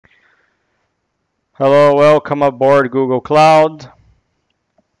Hello, welcome aboard Google Cloud.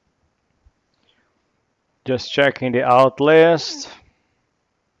 Just checking the out list.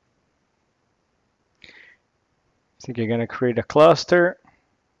 I think you're going to create a cluster.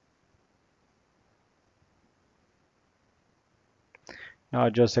 Now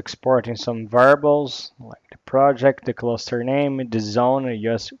just exporting some variables like the project, the cluster name, the zone,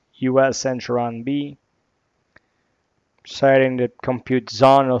 the US Central on B. Setting the compute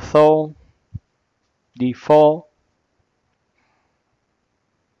zone auto default.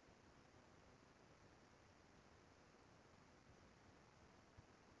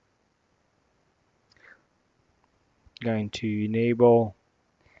 Going to enable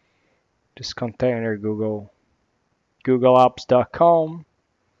this container googleapps.com,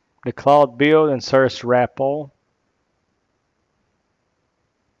 the cloud build and source REPL.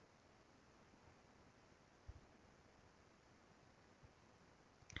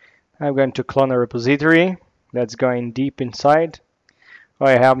 I'm going to clone a repository that's going deep inside.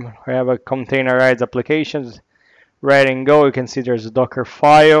 I have a containerized applications ready and go. You can see there's a Docker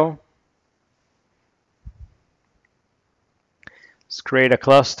file. Let's create a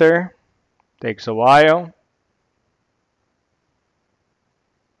cluster. Takes a while.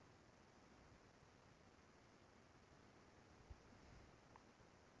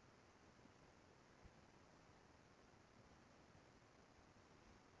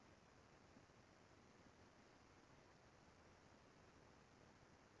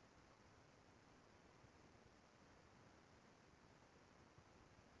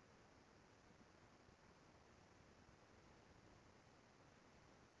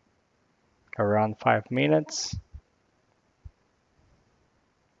 Around 5 minutes.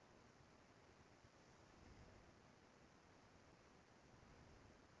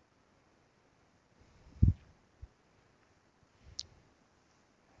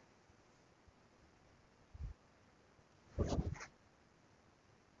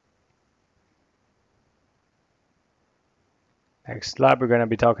 Next lab, we're going to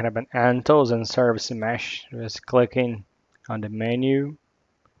be talking about Antos and service mesh. Just clicking on the menu.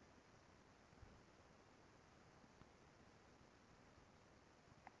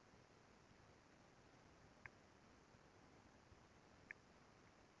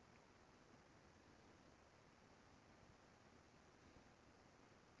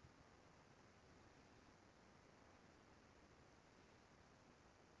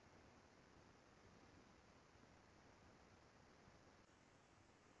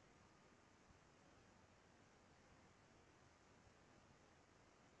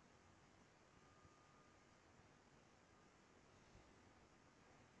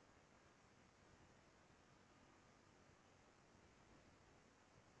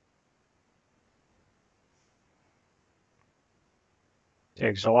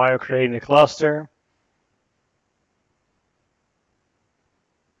 Takes a while creating the cluster.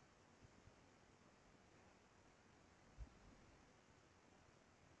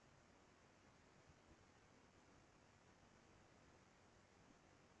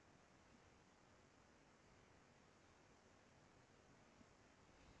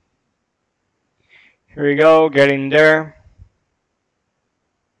 Here we go, getting there.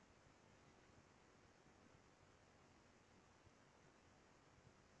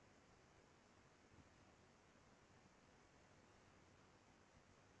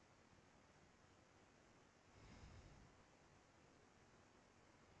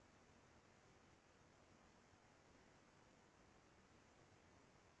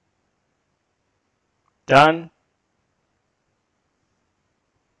 Done.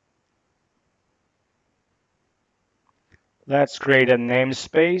 Let's create a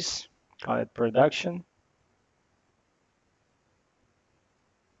namespace. Call it production.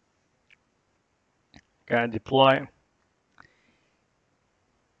 Gonna deploy.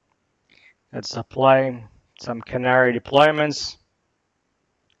 Let's apply some canary deployments.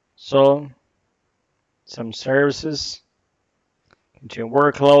 So some services. Into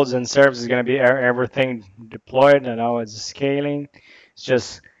workloads and services is going to be everything deployed. And now it's scaling. It's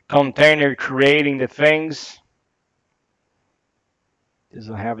just container creating the things.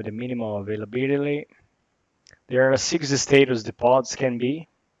 Doesn't have the minimal availability. There are 6 status the pods can be.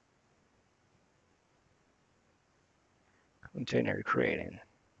 Container creating.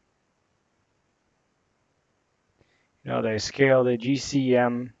 They scale the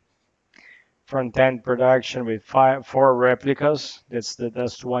GCM front-end production with 4 replicas. That's the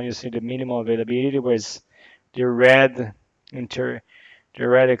one you see the minimal availability was the red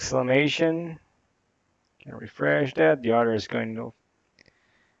exclamation. Can refresh that. The other is going to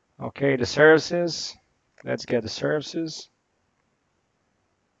okay. The services. Let's get the services.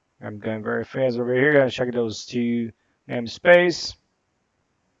 I'm going very fast over here. Gonna check those two namespace.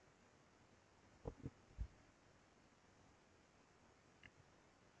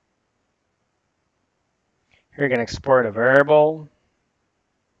 Here, you can export a variable.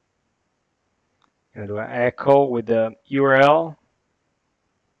 Gonna do an echo with the URL.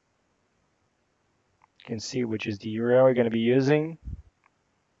 You can see which is the URL you're gonna be using.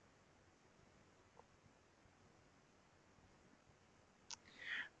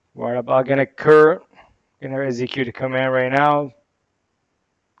 What about gonna execute a command right now,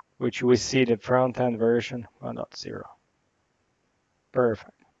 which we see the front end version 1.0.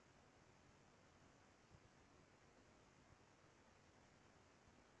 Perfect.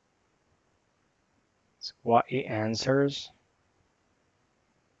 So what it answers.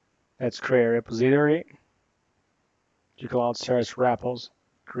 Let's create a repository. G search repos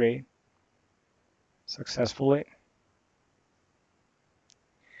create successfully.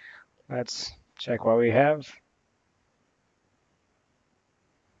 Let's check what we have.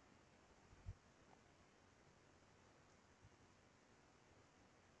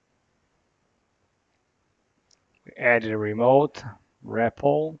 We added a remote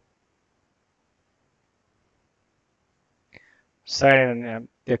repo. Setting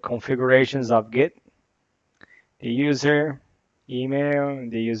the configurations of Git, the user email,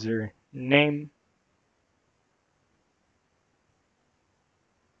 the user name.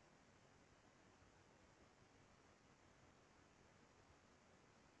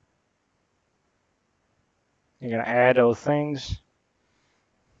 You're gonna add those things.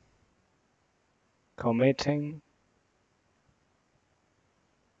 Committing.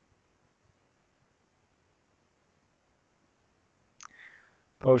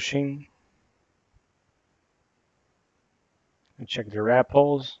 Pushing. And check the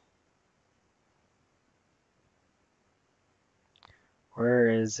repos.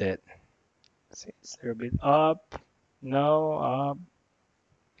 Where is it? Let's see, is there a bit up? No,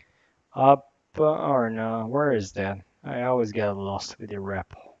 up, or no? Where is that? I always get lost with the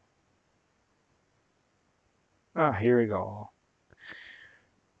repo. Ah, here we go.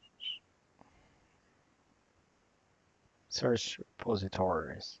 Search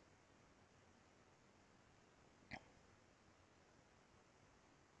repositories.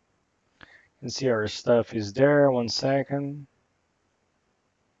 You can see our stuff is there. 1 second.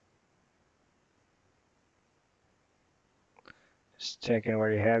 Just checking what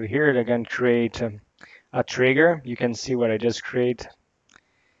you have here. They're going to create a trigger. You can see what I just create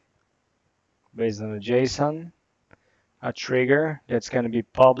based on the JSON. A trigger that's going to be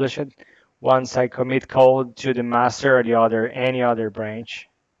published once I commit code to the master or the other any other branch.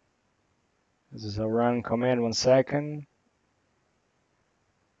 This is a run command. 1 second.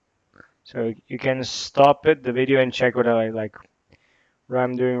 So you can stop it, the video, and check what I'm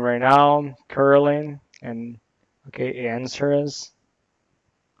doing right now. Curling and okay, it answers.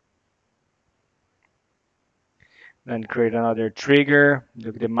 Then create another trigger.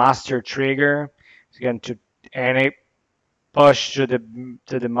 The master trigger is going to any push to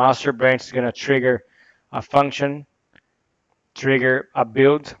the master branch is going to trigger a function, trigger a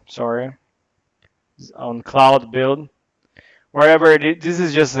build. Sorry, on cloud build. Wherever this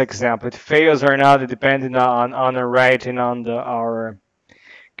is just an example. It fails or not, depending on the writing on our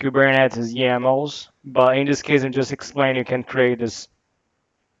Kubernetes YAMLs. But in this case, I'm just explaining you can create this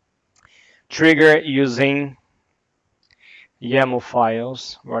trigger using YAML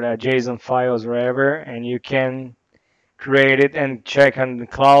files or JSON files, wherever, and you can create it and check on the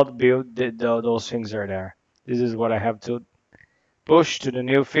cloud build that those things are there. This is what I have to push to the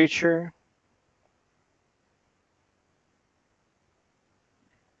new feature.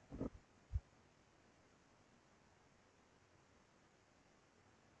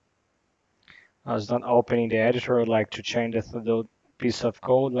 I was not opening the editor. I'd like to change the piece of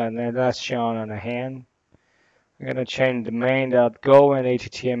code, and then that's shown on the hand. I'm gonna change the main.go and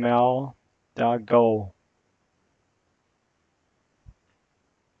html.go.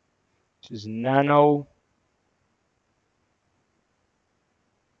 This is nano.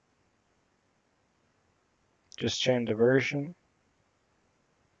 Just change the version.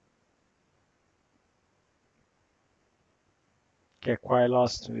 Get quite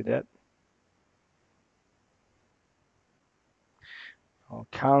lost with that. Oh,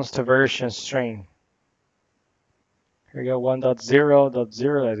 counts the version string. Here we go,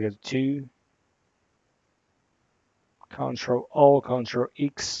 1.0.0, let's get 2. Control O, Control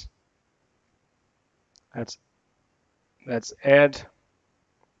X. Let's add.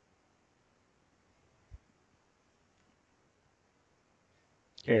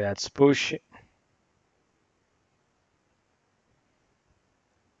 Okay, let's push it.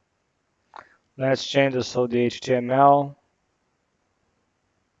 Let's change also the HTML.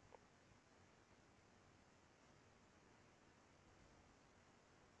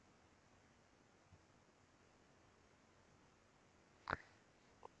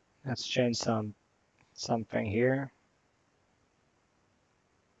 Let's change something here.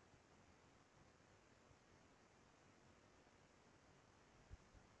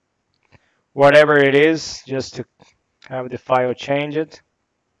 Whatever it is, just to have the file change it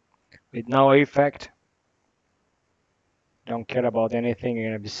with no effect. Don't care about anything you're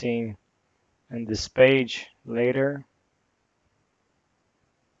going to be seeing in this page later.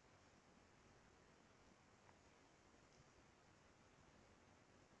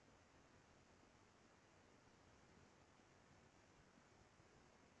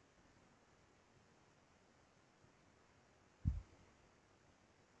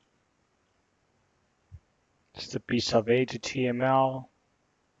 Just a piece of HTML.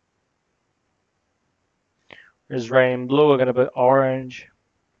 There's red and blue. We're going to put orange.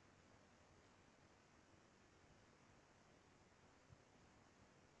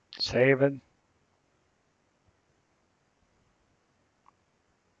 Save it.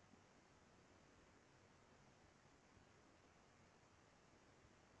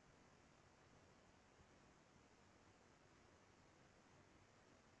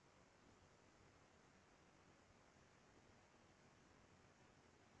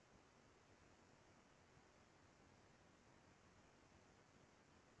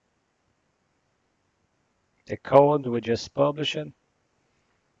 The code, we just publish it.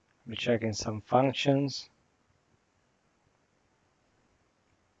 We're checking some functions.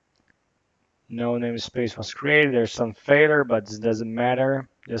 No namespace was created. There's some failure, but this doesn't matter.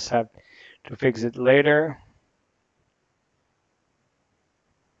 Just have to fix it later.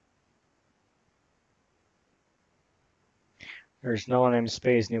 There's no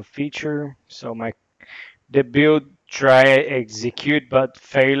namespace new feature. So the build try execute but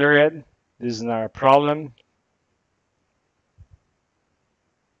failure it. This is not a problem.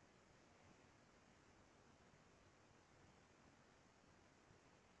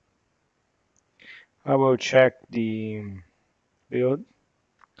 I will check the build,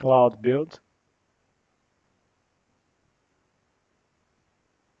 cloud build.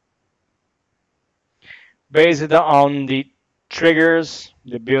 Based on the triggers,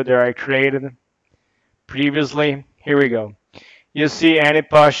 the build that I created previously, here we go. You see any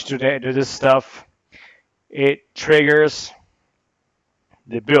push to this stuff, it triggers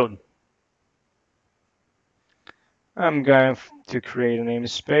the build. I'm going to create a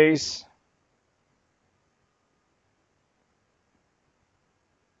namespace.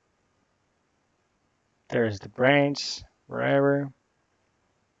 There's the branch, wherever.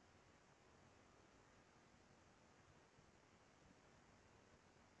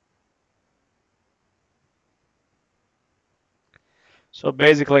 So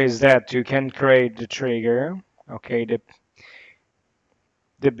basically is that you can create the trigger, okay,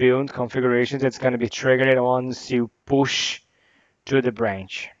 the build configuration that's going to be triggered once you push to the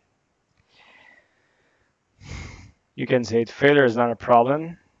branch. You can say failure is not a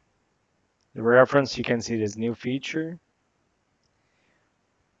problem. The reference, you can see this new feature.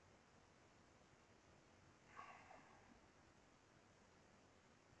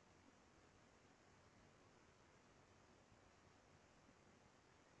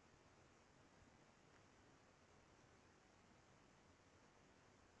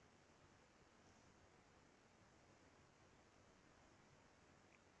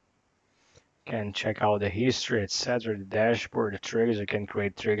 You can check out the history, etc. The dashboard, the triggers. You can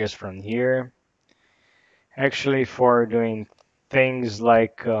create triggers from here. Actually, for doing things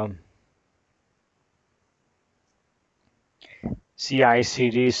like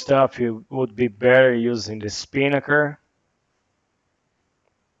CI/CD stuff, you would be better using the Spinnaker.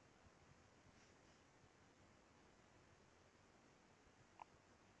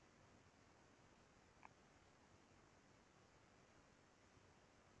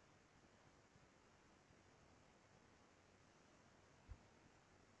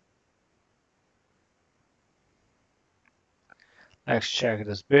 Let's check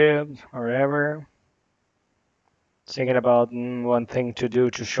this build, wherever. Thinking about one thing to do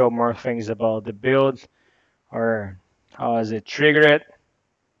to show more things about the build, or how does it trigger it.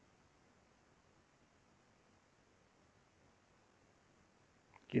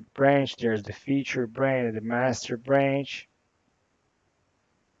 Git branch, there's the feature branch, the master branch.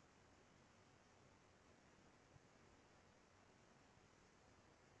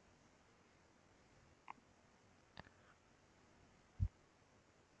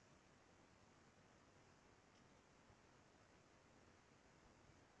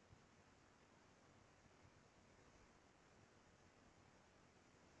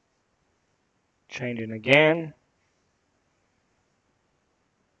 Changing again.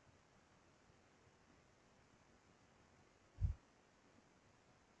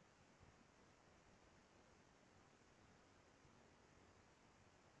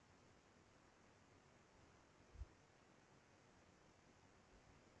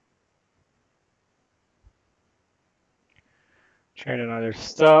 Changing other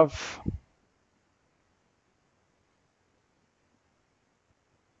stuff.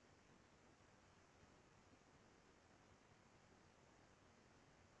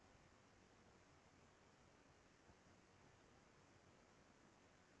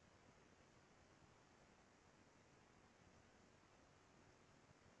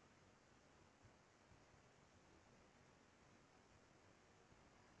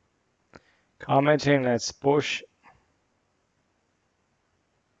 Commenting, let's push.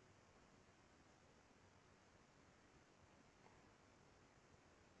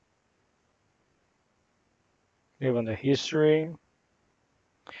 Even the history.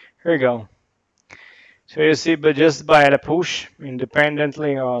 Here you go. So you see, but just by the push,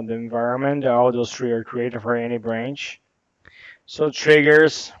 independently of the environment, all those three are created for any branch. So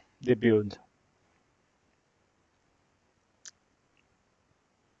triggers the build.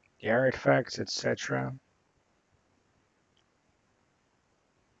 The artifacts, etc.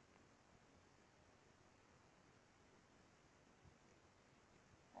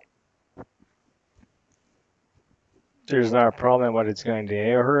 There's not a problem what it's going to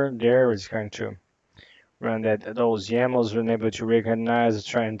error there. It's going to run those YAMLs when able to recognize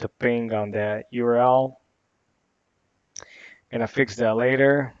trying to ping on that URL. Gonna fix that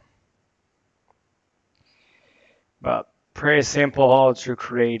later. But pretty simple how to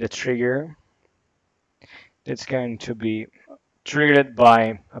create a trigger. It's going to be triggered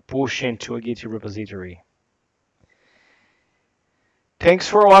by a push into a Git repository. Thanks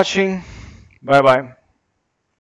for watching. Bye bye.